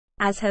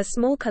As her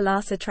small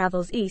Colassa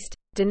travels east,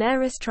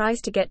 Daenerys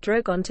tries to get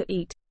Drogon to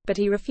eat, but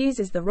he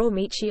refuses the raw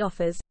meat she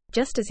offers,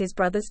 just as his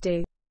brothers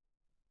do.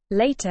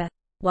 Later,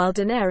 while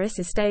Daenerys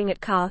is staying at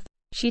Qarth,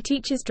 she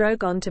teaches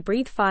Drogon to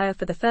breathe fire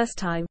for the first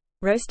time,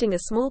 roasting a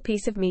small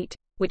piece of meat,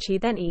 which he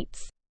then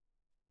eats.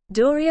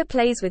 Doria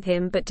plays with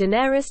him, but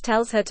Daenerys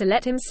tells her to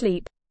let him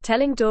sleep,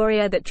 telling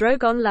Doria that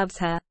Drogon loves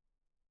her.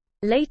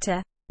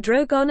 Later,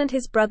 Drogon and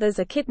his brothers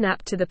are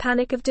kidnapped to the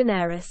panic of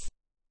Daenerys.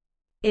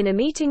 In a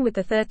meeting with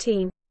the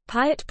 13,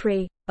 Pyat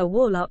Pri, a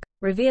warlock,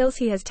 reveals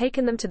he has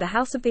taken them to the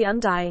House of the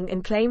Undying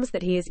and claims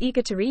that he is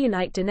eager to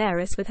reunite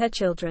Daenerys with her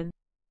children.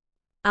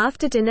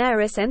 After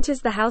Daenerys enters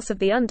the House of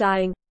the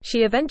Undying,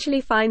 she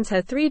eventually finds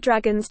her 3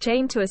 dragons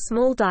chained to a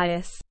small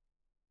dais.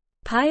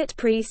 Pyat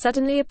Pri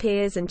suddenly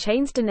appears and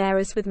chains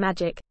Daenerys with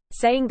magic,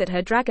 saying that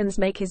her dragons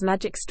make his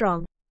magic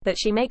strong, that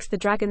she makes the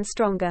dragons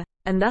stronger,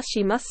 and thus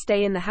she must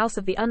stay in the House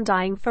of the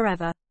Undying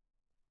forever.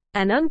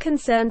 An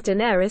unconcerned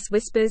Daenerys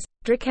whispers,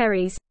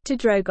 "Dracarys," to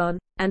Drogon,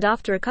 and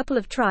after a couple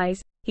of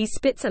tries, he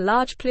spits a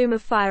large plume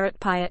of fire at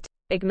Pyat,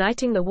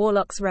 igniting the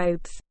warlock's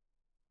robes.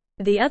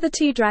 The other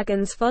 2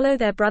 dragons follow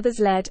their brother's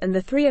lead, and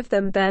the 3 of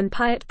them burn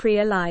Pyat Pri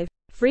alive,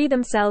 free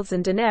themselves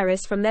and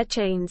Daenerys from their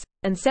chains,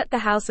 and set the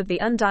House of the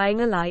Undying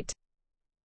alight.